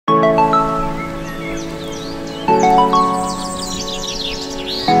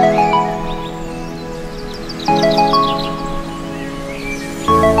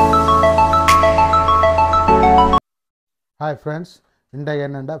Hi friends, இன்றைக்கு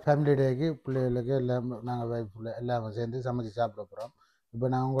என்னென்னா family டேக்கு பிள்ளைகளுக்கு எல்லாம் நாங்கள் வைஃப் எல்லாம் சேர்ந்து சமைச்சு சாப்பிட போகிறோம். இப்போ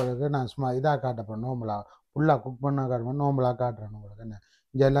நான் சும்மா இதாக காட்டப்போம், நோம்பலாக ஃபுல்லாக குக் பண்ண காட்டுப்போம், நோம்பலாக காட்டுறேன் உங்களுக்கு. என்ன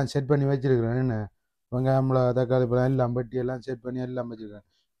இங்கே எல்லாம் செட் பண்ணி வச்சுருக்கிறேன். என்ன வெங்காயம் மிளகா தக்காளி பழம் எல்லாம் பெட்டி எல்லாம் செட் பண்ணி எல்லாம் வச்சுருக்கேன்.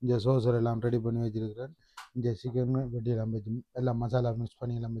 இங்கே சோசர் எல்லாம் ரெடி பண்ணி வச்சுருக்கிறேன். இங்கே சிக்கன் பெட்டி எல்லாம் வச்சு எல்லாம் மசாலா மிக்ஸ்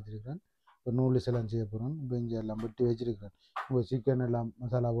பண்ணி எல்லாம் வச்சுருக்கிறேன். இப்போ நூடுல்ஸ் எல்லாம் செய்ய போகிறோம். இப்போ இங்கே எல்லாம் வெட்டி வச்சுருக்கிறேன். இப்போ சிக்கன் எல்லாம்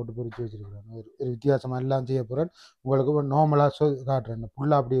மசாலா போட்டு பொரித்து வச்சுருக்கிறேன். ஒரு வித்தியாசமாக எல்லாம் செய்ய போகிறேன். உங்களுக்கு இப்போ நார்மலாக காட்டுறேன்,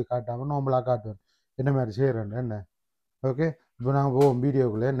 ஃபுல்லாக அப்படியே காட்டாமல் நார்மலாக காட்டுவேன் என்ன மாதிரி செய்கிறேன். என்ன ஓகே, இப்போ நாங்கள் போவோம்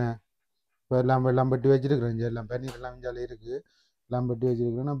வீடியோக்குள்ளே. என்ன இப்போ எல்லாம் பட்டி வச்சுருக்கிறேன். இங்கே எல்லாம் பன்னீர் எல்லாம் இஞ்சால இருக்குது, எல்லாம் பட்டி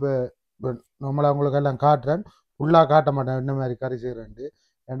வச்சுருக்கிறேன். இப்போ நார்மலாக உங்களுக்கு எல்லாம் காட்டுறேன், ஃபுல்லாக காட்ட மாட்டேன் என்ன மாதிரி கறி செய்கிறேன்ட்டு.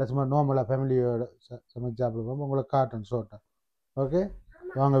 என்கிட்ட சும்மா நார்மலாக ஃபேமிலியோட சமைச்சு சாப்பிடுவோம், உங்களுக்கு காட்டுறேன் ஷோர்ட்டாக. ஓகே,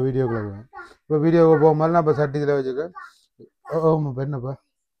 வாங்க வீடியோக்குள்ளே போவோம். இப்போ வீடியோவுக்கு போகும்போது நான் இப்போ சட்டியில் வச்சுருக்கேன். இப்போ என்னப்பா?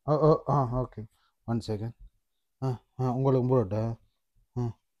 Okay, 1 second. உங்களுக்கு போடட்டா?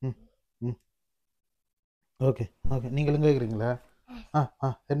 ம் ம் ம் ஓகே ஓகே, நீங்களும் கேட்குறீங்களா?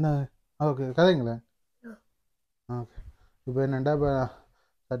 என்ன? ஓகே, கதைங்களா? ஓகே, இப்போ என்னென்னா இப்போ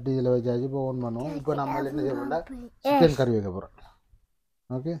சட்டி இதில் வச்சாச்சு. இப்போ ஓன் பண்ணுவோம். இப்போ நம்ம என்ன செய்ய போகிறோம்னா சிக்கன் கறி வைக்க போகிறோம்.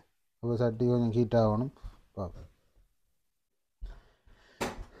 ஓகே, இப்போ சட்டி கொஞ்சம் ஹீட் ஆகணும் பார்ப்போம்.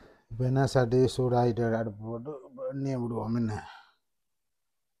 இப்போ என்ன சட்டி சூடாகிட்டு அடுப்பு போட்டு எண்ணெயை விடுவோம். என்ன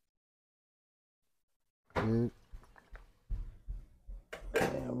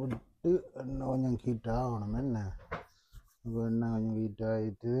விட்டு எண்ணெய் கொஞ்சம் ஹீட் ஆகணும். என்ன இப்போ எண்ணெய் கொஞ்சம் ஹீட்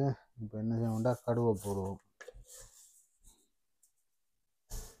ஆகிட்டு இப்போ என்ன செய்யணும்டா கடுவை போடுவோம்.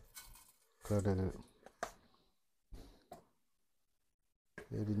 கடுகு,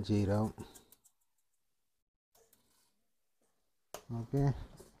 பெருஞ்சீரம். ஓகே,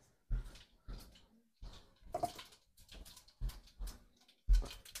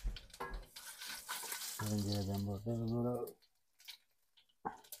 பெருஞ்சீரகம் போட்டு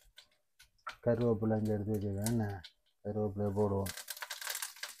கருவேப்பிலை இங்கே எடுத்து வச்சுருக்கேன். என்ன கருவேப்பிலையை போடுவோம்.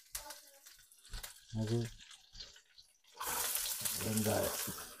 அது வெங்காயம்,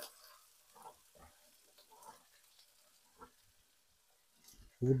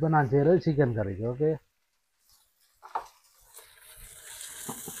 இப்போ நான் செய்கிறது சிக்கன் கறிக்கு. ஓகே,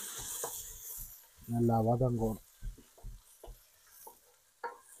 நல்லா வதங்கணும்.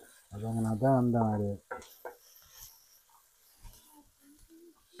 வதங்கினா தான் அந்த மாதிரி.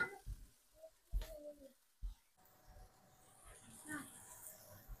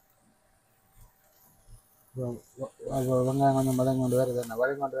 வெங்காயம் கொஞ்சம் வதங்கி கொண்டு வருது. என்ன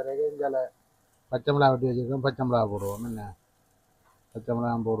வதங்கி கொண்டு வரைக்கும் இங்கே பச்சை மிளகா வெட்டி வச்சுருக்கோம். பச்சை மிளகா போடுவோம். என்ன பச்சை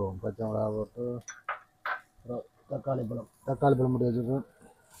மிளகா போடுவோம். பச்சை மிளகா போட்டு தக்காளி பழம் போட்டு வச்சுருக்கோம்.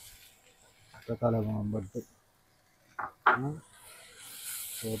 தக்காளி பழம் போட்டு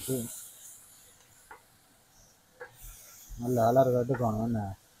நல்லா கலர் கட்டுக்கணும். என்ன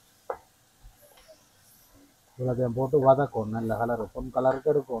இவ்வளோத்தையும் போட்டு வதக்கணும். நல்ல கலர் பொன்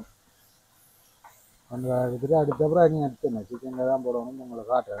கலருக்கு எடுக்கணும். கொஞ்சம் எடுத்துட்டு அதுக்கப்புறம் நீங்கள் எடுத்துக்கணும். சிக்கனில் தான் போடணும்னு உங்களை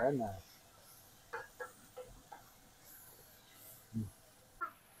காட்டுறேன். என்ன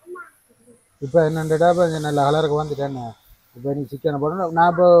இப்போ என்னென்னா இப்போ நல்ல கலருக்கு வந்துட்டேன். இப்போ நீ சிக்கனை போடணும்.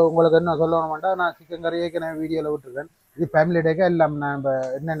 நான் இப்போ உங்களுக்கு என்ன சொல்லணுமாட்டா, நான் சிக்கன் கறி ஏற்கனவே வீடியோவில் விட்டுருக்கேன். இது ஃபேமிலி டேக்கே எல்லாம் நான் இப்போ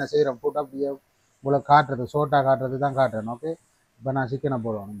என்னென்ன செய்கிறேன் போட்டு அப்படியே உங்களுக்கு காட்டுறது, ஷோர்ட்டாக காட்டுறது தான் காட்டுறேன். ஓகே, இப்போ நான் சிக்கனை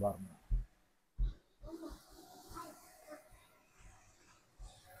போடணும் பாருங்கள்.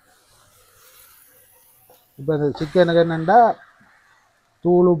 இப்போ இந்த சிக்கனுக்கு என்னென்னா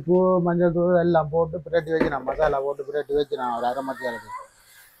தூள், உப்பு, மஞ்சள் தூள் எல்லாம் போட்டு பிரட்டி வச்சு நான் மசாலா போட்டு பிரட்டி வச்சு நான் ஒரு அரை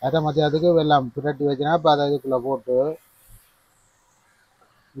மத்தியானத்துக்கு எல்லாம் பிரட்டி வச்சுனா இப்போ அதை இதுக்குள்ளே போட்டு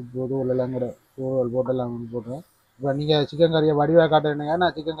இப்போ தூள் எல்லாம் தூள் போட்டு எல்லாம் போட்டுருவேன். இப்போ நீங்கள் சிக்கன் கறியை வடிவாக காட்டுறீங்க.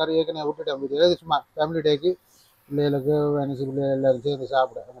 நான் சிக்கன் கறி ஏற்கனவே விட்டுட்டேன். இது சும்மா ஃபேமிலி டேக்கு பிள்ளைகளுக்கு வெனசி பிள்ளைகள் எல்லோரும் சேர்ந்து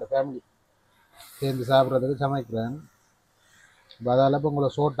சாப்பிட, எங்களோட ஃபேமிலி சேர்ந்து சாப்பிட்றதுக்கு சமைக்கிறேன். இப்போ அதால் இப்போ உங்களை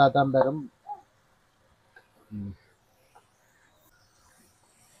சோட்டாக தான் பெறும்.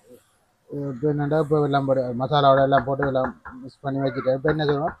 இப்போ என்னென்னா இப்போ எல்லாம் போட்டு மசாலாவோட எல்லாம் போட்டு எல்லாம் மிக்ஸ் பண்ணி வச்சுட்டேன். இப்போ என்ன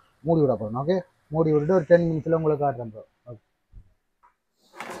செய்யணும், மூடி விட போகிறோம். ஓகே, மூடி விட்டுட்டு ஒரு 10 நிமிஷத்தில் உங்களுக்கு காட்டுறேன். ஓகே,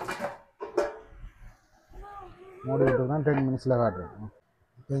 மூடி விட்டு தான் 10 மினிட்ஸில் காட்டுறேன்.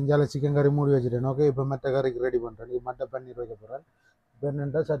 இப்போ இஞ்சால சிக்கன் கறி மூடி வச்சுட்டேன். ஓகே, இப்போ மற்ற கறிக்கு ரெடி பண்ணுறேன். இது மட்டை பன்னீர் வைக்க போகிறேன். இப்போ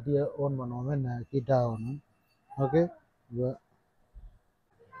என்னென்னா சட்டியை ஓன் பண்ணுவோம். என்ன ஹீட் ஆகணும். ஓகே,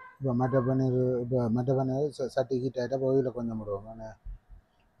 இப்போ மட்டை பன்னீர் சட்டி ஹீட் ஆகிட்டா இப்போ இதில் கொஞ்சம் விடுவோம்.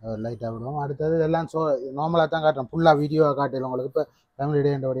 லைட்டாக விடுவோம். அடுத்தது எல்லாம் நார்மலாக தான் காட்டுறேன். ஃபுல்லாக வீடியோவாக காட்டிடுவோம் உங்களுக்கு. இப்போ ஃபேமிலி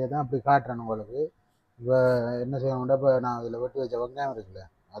டேன்ற வழியாக தான் அப்படி காட்டுறேன் உங்களுக்கு. இப்போ என்ன செய்யணும்னா இப்போ நான் இதில் வெட்டி வச்ச வெங்காயம் இருக்குல்ல,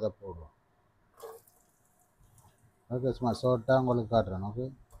 அதை போடுவோம். ஓகே, சும்மா ஷார்ட்டாக உங்களுக்கு காட்டுறேன். ஓகே,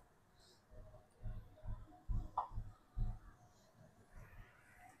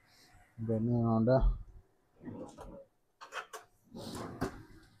 இப்போ என்ன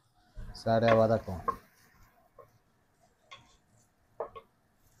சாடையாக வதக்கும்.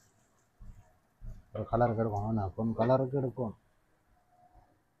 ஒரு கலருக்கு எடுக்கும், நான் பொன் கலருக்கு எடுக்கும்.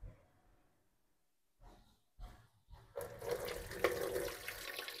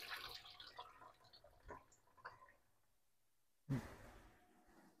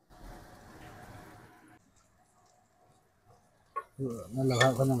 நல்ல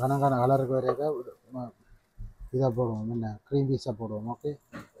கொஞ்சம் கணக்கான கலருக்கு வரைக்கும் இதை போடுவோம், என்ன க்ரீம் பீஸை போடுவோம். ஓகே,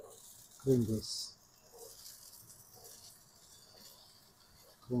 க்ரீம் பீஸ்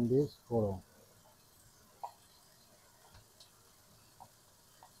போடுவோம்.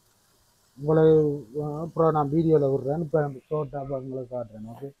 உங்களுக்கு அப்புறம் நான் வீடியோவில் விடுறேன். இப்போ ஷோர்ட்டாக உங்களுக்கு காட்டுறேன்.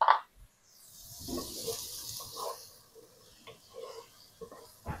 Okay,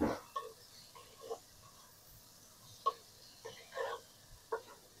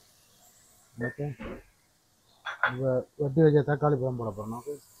 okay. இப்போ வெட்டி வச்ச தக்காளி பழம் போட போகிறோம்.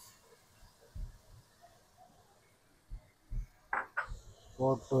 ஓகே,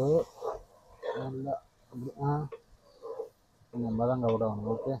 போட்டு நல்லா கொஞ்சம் பதங்க விடணும்.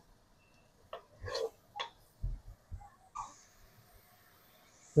 ஓகே,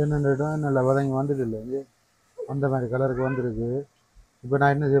 என்னென்ன நல்லா வதங்கி வந்தது இல்லை, அந்த மாதிரி கலருக்கு வந்துருக்கு. இப்போ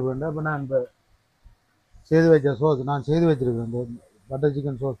நான் என்ன செய்ய போகிறேன், இப்போ நான் இப்போ செய்து வச்ச சோஸ் நான் செய்து வச்சுருக்கேன். இந்த பட்டர்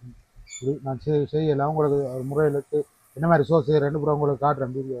சிக்கன் சோஸ் இப்படி நான் செய்யலாம். உங்களுக்கு ஒரு முறையில் என்ன மாதிரி சோஸ் செய்கிறேன்னு அப்புறம் உங்களுக்கு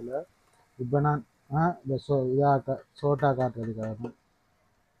காட்டுறேன் வீடியோவில். இப்போ நான் இந்த இதாக சோட்டாக காட்டுறதுக்காக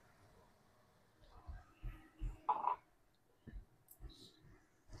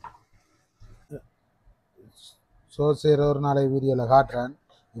சோஸ் செய்கிற ஒரு நாளைக்கு வீடியோவில் காட்டுறேன்.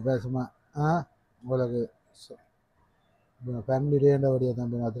 இப்போ சும்மா உங்களுக்கு ஃபேமிலி டேன்றபடியே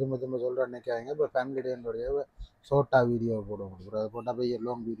தான் நான் திரும்ப சொல்கிறேன் நினைக்காங்க. இப்போ ஃபேமிலி டேன்றபடியே ஷோர்ட்டா வீடியோ போடுவோம். அதை போட்டால் போய்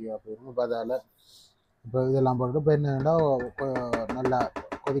லாங் வீடியோ போயிடும். இப்போ அதால் இப்போ இதெல்லாம் போட்டுட்டு இப்போ என்னென்னா நல்லா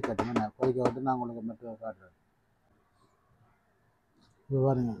கொதிக்கட்டும். என்ன கொதிக்க விட்டு நான் உங்களுக்கு மட்டும் காட்டுறேன். இப்போ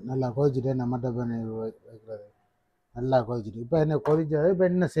பாருங்க, நல்லா கொதிச்சுட்டு என்ன மட்டை பண்ணி வைக்கிறது நல்லா கொதிச்சுட்டு இப்போ என்ன கொதிச்சது. இப்போ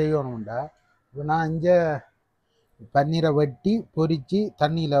என்ன செய்யணும்டா, இப்போ நான் இங்கே பன்னீரை வெட்டி பொரித்து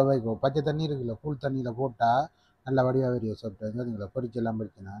தண்ணியில் வைக்கும். பச்சை தண்ணி இருக்குல்ல, கூழ் தண்ணியில் போட்டால் நல்லா வடிவாக வரிய சாப்பிட்டேன். நீங்களா பொரிச்செல்லாம்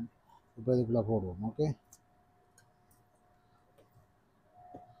படிச்சு நான் இப்போ இதுக்குள்ளே போடுவோம். ஓகே,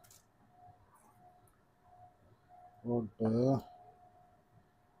 போட்டு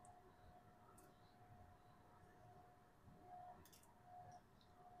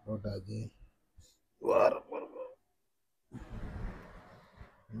போட்டாச்சு.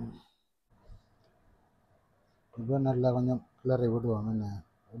 இப்போ நல்லா கொஞ்சம் கிளறி விடுவோம். என்ன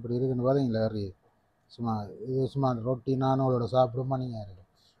இப்படி இருக்குன்னு பார்த்தீங்களா, கறி சும்மா இது சும்மா ரொட்டி நானோட சாப்பிடுமா நீங்கள் இருக்குது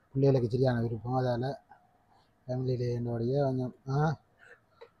பிள்ளைகளுக்கு சரியான விருப்பம். அதால் ஃபேமிலியிலே என்னோடைய கொஞ்சம்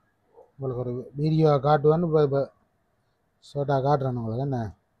உங்களுக்கு ஒரு வீடியோ காட்டுவேன்னு இப்போ ஷோட்டாக காட்டுறேன் உங்களுக்கு. என்ன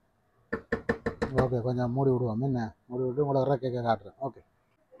ஓகே, கொஞ்சம் மூடி விடுவோம். என்ன மூடி விட்டு உங்களுக்கு கேட்க காட்டுறேன். ஓகே,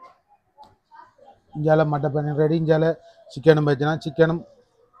 இஞ்சால மட்டை பண்ணி ரெடி. இஞ்சால சிக்கனும் வச்சுனா சிக்கனும்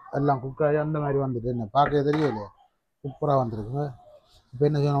எல்லாம் குக்காகி அந்த மாதிரி வந்துட்டு என்ன பார்க்க தெரியலையே சூப்பராக வந்துருக்குங்க. இப்போ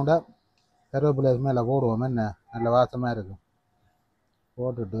என்ன செய்யணும்டா, கருவேப்பிலை மேலே போடுவோம். என்ன நல்ல வாசமாக இருக்கும்.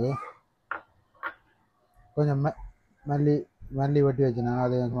 போட்டுட்டு கொஞ்சம் மல்லி வெட்டி வச்சுனா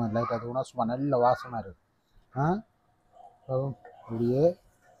அது லைட்டாக தூணா சும்மா நல்ல வாசமாக இருக்கும். அப்படியே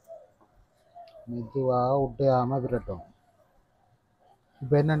மெதுவாக விட்டையாமல் விரட்டும்.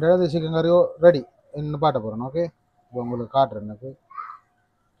 இப்போ என்னன்றது சிக்கன் கறியோ ரெடி என்ன பாட்ட போகிறேன். ஓகே, இப்போ உங்களுக்கு காட்டுறேன். எனக்கு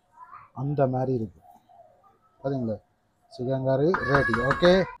அந்த மாதிரி இருக்கு பார்த்தீங்களா, சிக்கன் கறி ரெடி.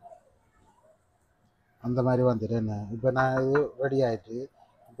 ஓகே, அந்த மாதிரி வந்துட்டு என்ன இப்போ நான் இது ரெடி ஆகிட்டு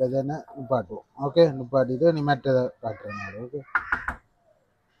இப்போ இது என்ன நிப்பாட்டுவோம். ஓகே, நிப்பாட்டிட்டு நீ மற்றதை காட்டுறேன். ஓகே,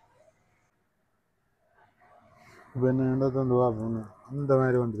 இப்போ என்ன தந்து பார்ப்போம். அந்த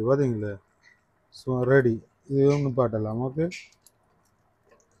மாதிரி வந்துட்டு பார்த்தீங்களா, ஸோ ரெடி. இதுவும் நிப்பாட்டலாம். ஓகே,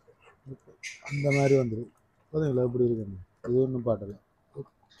 அந்த மாதிரி வந்துடும் பார்த்தீங்களா எப்படி இருக்குன்னு. இதுவும் நிப்பாட்டலாம்.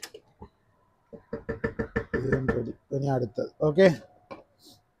 இதுவும் ரெடி பண்ணி அடுத்தது. ஓகே,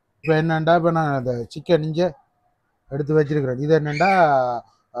 இப்போ என்னண்டா, இப்போ நான் அந்த சிக்கன் இங்கே எடுத்து வச்சிருக்கிறேன். இது என்னென்னா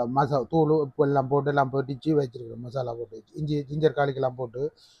தூள் உப்பு எல்லாம் போட்டு எல்லாம் பொட்டிச்சு வச்சிருக்கிறேன். மசாலா போட்டு வச்சு ஜிஞ்சர் காலிக்கெல்லாம் போட்டு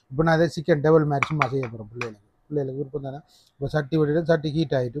இப்போ நான் அதை சிக்கன் டேபிள் மாதிரி சும்மா செய்ய போகிறேன். பிள்ளைகளுக்கு விருப்பம் தானே. இப்போ சட்டி விட்டுட்டு சட்டி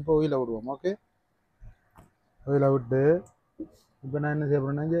ஹீட் ஆகிட்டு இப்போ ஒயில விடுவோம். ஓகே, ஒயில விட்டு இப்போ நான் என்ன செய்ய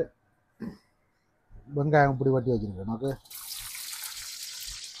போகிறேன்னா இங்கே வெங்காயம் இப்படி வட்டி வச்சுருக்கேன். ஓகே,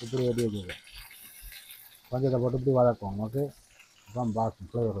 இப்படி வட்டி வச்சுருக்கேன். பஞ்சத்தை போட்டு இப்படி வதக்குவோம். ஓகே, அப்புறம் பார்க்கும்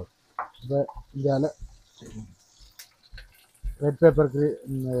ஃப்ளேவர். இப்போ இந்தியாவில் ரெட் பேப்பருக்கு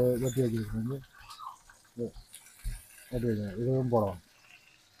வெட்டி வச்சுருக்கேன். வெட்டி வச்சுருக்கேன். இதுவும் போடுவோம்.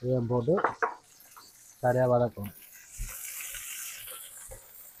 இதையும் போட்டு சரியாக வதக்கணும்.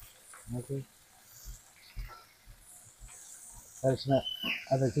 ஓகே, கடைசினா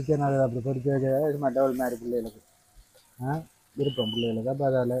அந்த சிக்கன் அதை அப்படி பொறிச்சு வச்சா இது மாதிரி டபுள் மாதிரி பிள்ளைகளுக்கு விருப்பம் பிள்ளைகளுக்கு. அப்போ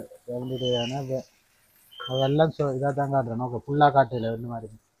அதில் வேண்டியதான அதெல்லாம் இதாக தான் காட்டுறேன். ஓகே, ஃபுல்லாக காட்டையில் இந்த மாதிரி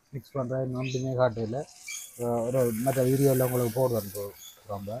மிக்ஸ் பண்ணுறேன் ஒன்றுமே காட்டையில் ஒரு மற்ற வீடியோவில் உங்களுக்கு போடுவேன்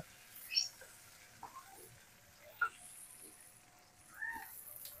ரொம்ப.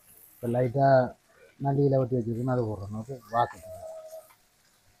 இப்போ லைட்டாக நண்டியில் ஊற்றி வச்சுருக்குன்னு அதை போடுறோம். ஓகே, வாசத்துக்கு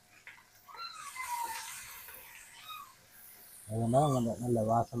அதெல்லாம் நல்ல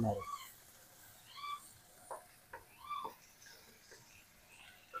வாசமாக இருக்கும்.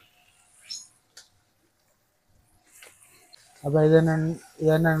 அப்போ இது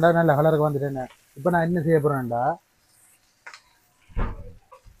என்னென்னா நல்ல கலருக்கு வந்துட்டேன். இப்போ நான் என்ன செய்ய போகிறேன்டா,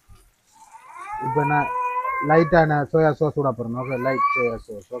 இப்போ நான் லைட்டான சோயா சாஸ் விட போகிறேன். Okay, light soya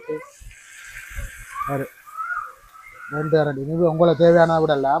sauce. Okay, ஒரு 2 இது உங்களை தேவையான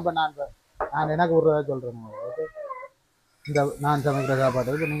விடலாம். இப்போ நான் எனக்கு விடுறதா சொல்கிறேன். ஓகே, இந்த நான் சமைக்கிற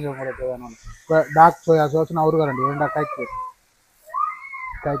சாப்பாடு இப்போ நீங்கள் உங்களுக்கு தேவையான இப்போ டார்க் சோயா சாஸ் நான் ஒரு கரண்டி 2 கைக்கு.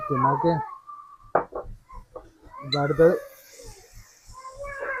 ஓகே, இப்போ அடுத்தது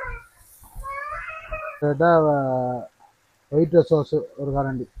ஒயிட் சாஸ் ஒரு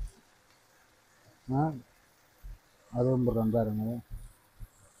கரண்டி அதுவும் போடுறேன் பாருங்க.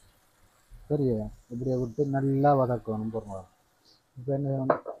 சரியா, இப்படியே விட்டு நல்லா வதக்கணும் போடுறோம். இப்போ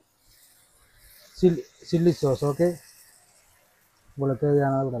என்ன சில்லி சாஸ். ஓகே, உங்களுக்கு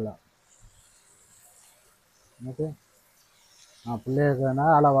தேவையானது விடலாம். ஓகே, நான் பிள்ளைகளுக்குனா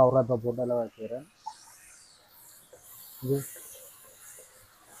அளவாக உரப்பை போட்டு அளவாக வைக்கிறேன். இது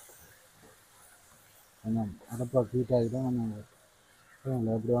கொஞ்சம் அடப்பா ஹீட் ஆகிடும்.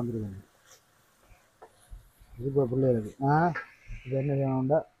 கொஞ்சம் எப்படி வந்துருக்கணும் இது இப்போ பிள்ளைகளுக்கு. இது என்ன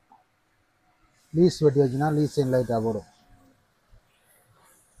செய்யணும்டா, லீஸ் வெட்டி வச்சுன்னா லீஸையும் லைட்டாக போடும்.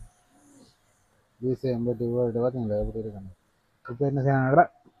 லீஸையும் வெட்டி போட்டு பார்த்தீங்களா எப்படி இருக்கணும். இப்போ என்ன செய்யணும்னா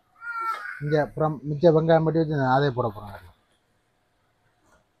இங்கே அப்புறம் மிச்ச வெங்காயம் வெட்டி வச்சு அதே போட போகிறோம்.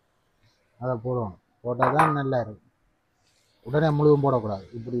 அதை போடுவோம். போட்டால் தான் நல்லா இருக்கும். உடனே முழுவும் போடக்கூடாது.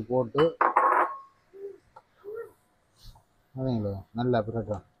 இப்படி போட்டு அதுங்களா நல்லா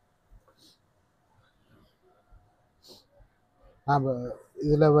பிரட்டும்.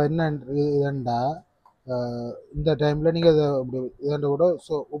 இதில் என்ன இதுண்டா, இந்த டைமில் நீங்கள் இதை இப்படி இதண்ட கூட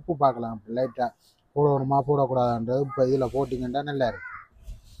உப்பு பார்க்கலாம். லைட்டாக போடணுமா போடக்கூடாதுன்றது இப்போ இதில் போட்டிங்கன்னா நல்லா இருக்கும்.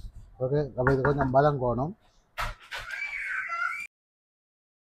 ஓகே, அப்போ இது கொஞ்சம் பதங்கோணும்.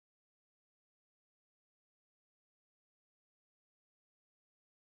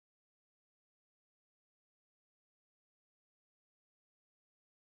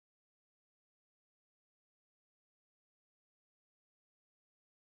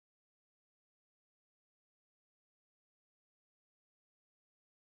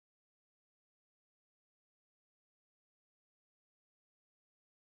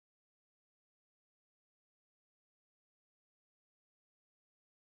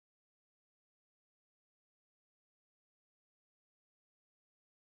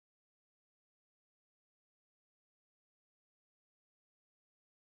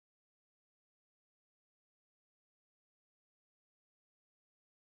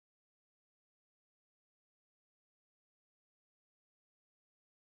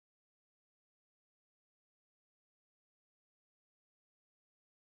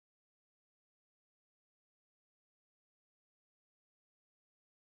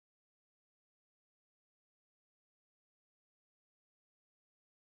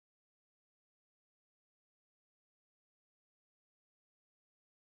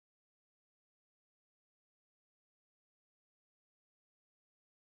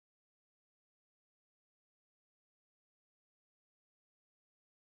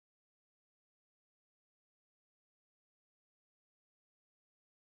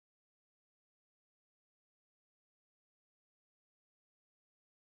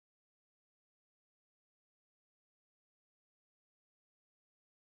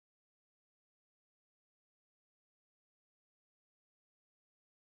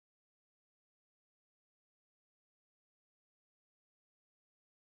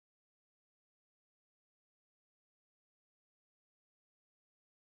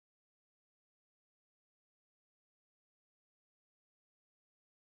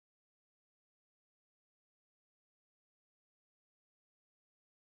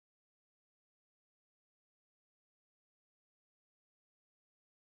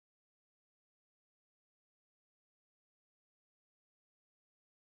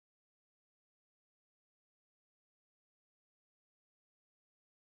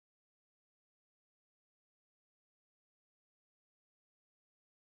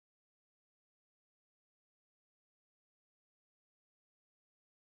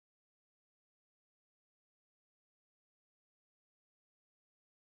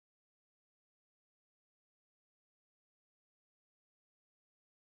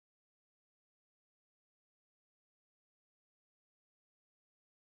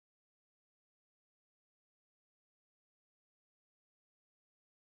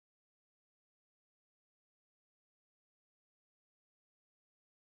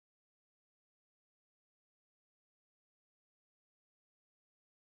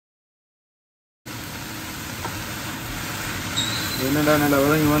 என்னடா நல்லா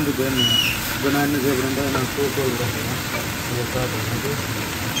வதங்கி வந்துட்டு என்ன இப்போ நான் என்ன செய்யறேன்டா நான் போட்டு விடுறேன் அதை காட்டுறது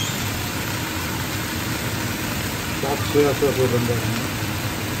சாப் சோயா சாஸ் போடுறேன்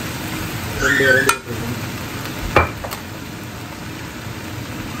ரெண்டு போட்டுருக்கேன்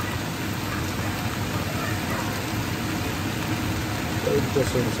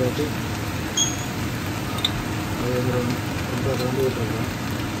சேர்த்து அது ரெண்டு விட்டுருக்கேன்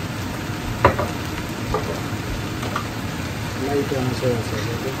லைட்டான சோயா சாஸ்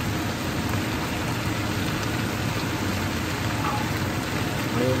சேர்த்து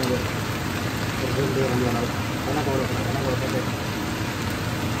அது கணக்கு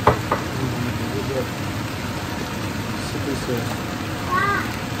சிட்டி சோயா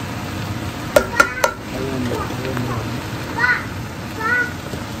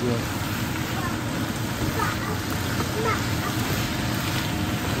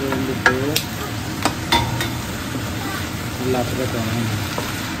அது வந்துட்டு நல்லா பிறக்கணும்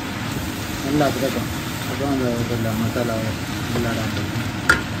நல்லா பிறக்கும் அப்புறம் அந்த இதில் மசாலா விளையாடாமல்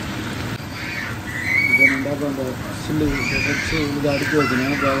இப்போ நம்ம அப்புறம் அந்த சில்லி வச்சு இதை அடுக்கி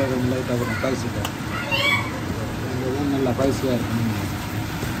வைக்கணும் கொஞ்சம் லைட்டாக வரும் பைசிக்காக அதுதான் நல்லா பைசியாக இருக்கும்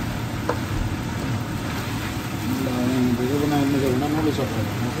நல்லா இது நான் என்ன செய்வேன்னா நூறு சாப்பிட்றேன்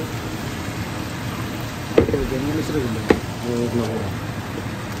நூறு இருக்குல்ல இவ்வளோ போகிறோம்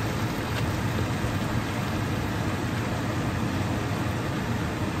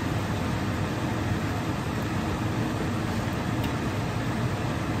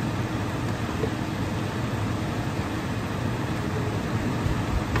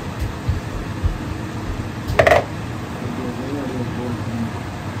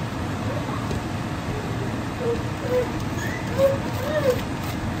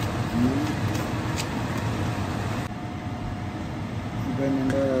இப்போ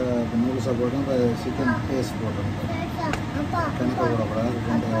என்னென்னா நூறு சாப்பிட்றோம் இப்போ சிக்கன் பேஸ்ட் போடுறோம் கணக்காக போடக்கூடாது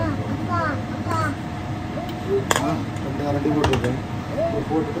ரெண்டு போட்டிருக்கேன்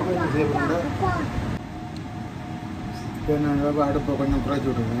போட்டுட்டு என்ன செய்யணும்னா இப்போ என்ன அடுப்பை கொஞ்சம் குறைச்சி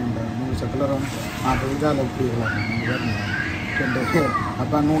விட்டுருக்கேன் இந்த நூறு சக்கலரும் அப்போ இதால் எப்படி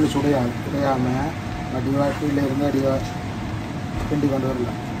அப்போ நூறு சுடையாமல் அடிவாக கீழே இருந்து அடிவாக கிண்டி கொண்டு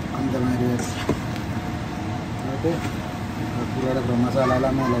வரலாம் அந்த மாதிரி ஓகே அப்படி எடுக்கிற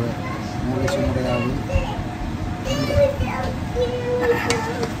மசாலாலாம் மேலே நூறு சுடையாது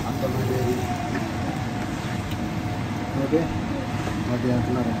அந்த மாதிரி ஓகே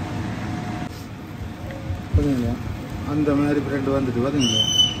மத்தியானத்தில் பார்த்தீங்களா அந்த மாதிரி பிரெண்டு வந்துட்டு பார்த்தீங்களா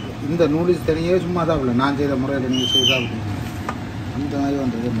இந்த நூடுல்ஸ் தனியே சும்மா சாப்பிடல நான் செய்த முறையில் நீங்கள் செய்து சாப்பிட்டீங்க அந்த மாதிரி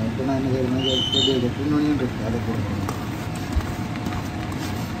வந்தது என்ன இப்போ நான் என்ன செய்யணும் பின்னணியும் இருக்குது அதை போடணும்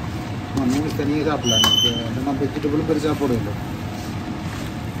சும்மா நூடுல்ஸ் தனியே சாப்பிடலாம் இப்போ நம்ம வெஜிடபிளும் பெருசாக போடுவோம்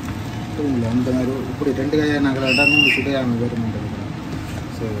சரிங்களா அந்த மாதிரி இப்படி ரெண்டு கையாக நாங்கள் நூடுல்ஸ் சுடையாமல் வருமானது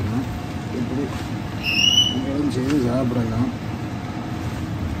செய்யணும் இப்படி நீங்களும் செய்து சாப்பிடலாம்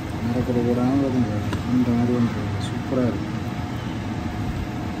மரக்கடை போடாமல் வருங்க அந்த மாதிரி வந்து சூப்பராக இருக்கும்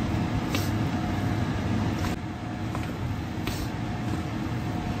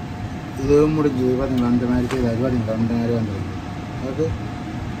இதுவும் முடிஞ்சது பார்த்தீங்களா அந்த மாதிரி செய்தாது பார்த்தீங்களா அந்த மாதிரி வந்துருக்கு ஓகே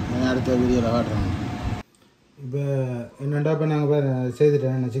நான் அடுத்த வீடியோவில் காட்டுறேன் இப்போ என்னென்னா இப்போ நாங்கள்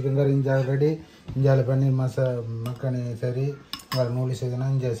செய்துட்டேன் சிக்கன் கறி இஞ்சால் ரெடி இஞ்சால் பன்னீர் மக்கானி சரி உங்களை நூலி செய்தேன்னா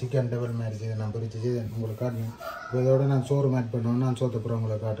இங்கே சிக்கன் டபுள் மாதிரி செய்து நான் பிரித்து செய்து உங்களுக்கு காட்டணும் இப்போ இதோட நான் சோறு மேட் பண்ணுவேன் நான் சோத்தப்புறம்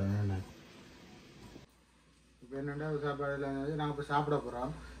உங்களை காட்டுவேன் என்ன இப்போ என்னென்னா சாப்பாடு நாங்கள் இப்போ சாப்பிட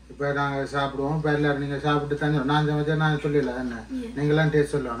போகிறோம் இப்போ நாங்கள் சாப்பிடுவோம் இப்போ எல்லோரும் நீங்கள் சாப்பிட்டு தண்ணி நான் சமைச்சா நான் சொல்லல என்ன நீங்களாம்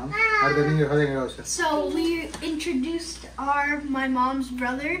டேஸ்ட் சொல்லணும் அடுத்து நீங்கள் கதைங்க. So we introduced my mom's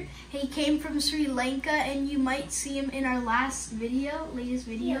brother. He came from Sri Lanka and you might see him in our latest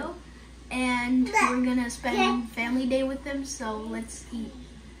video. And we're gonna spend family day with him, so let's eat.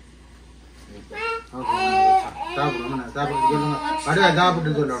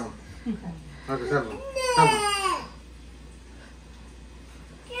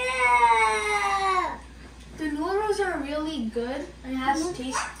 The noodles are really good. It has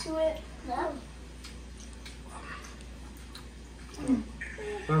taste to it.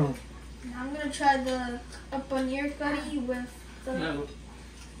 I'm gonna try the paneer curry with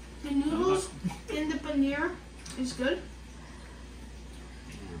the noodles and the paneer is good.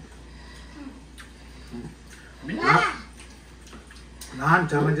 நான்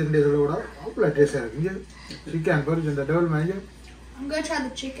சமைச்சது இதோட அவ்வளோ டேஸ்டாக இருக்குங்க chicken பொரிச்சு இந்த double மேஜ். I'm gonna try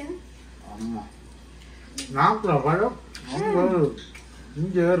the chicken. ஆமாம் நாற்பது பழம்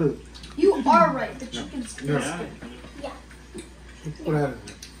இங்கே ஏறு. You are right. The chicken's tasty. Yeah. சூப்பராக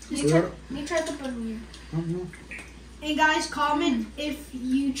இருக்கு. You tried the paneer. Hey guys, comment if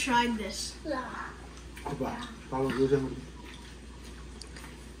you tried this.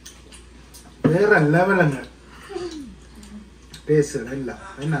 வேற லெவலுங்க டேஸ்ட் எல்லாம்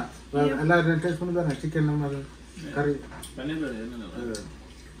என்ன எல்லாரும் டேஸ்ட் பண்ணி பாருங்க சிக்கன் நம்ம கறி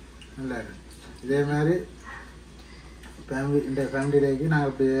நல்லா இருக்கு இதே மாதிரி இந்த ஃபேமிலி டேக்கு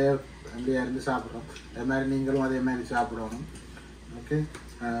நாங்கள் அப்படியே ஃபேமிலியாக இருந்து சாப்பிட்றோம் அதே மாதிரி நீங்களும் அதே மாதிரி சாப்பிடணும் ஓகே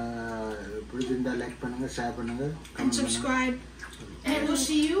பிடிச்சிருந்தா லைக் பண்ணுங்க ஷேர் பண்ணுங்க and subscribe and we'll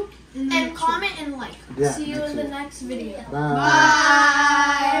see you in the next comment and like. Yeah, see you in the next video.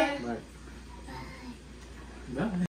 Bye. Bye. Bye.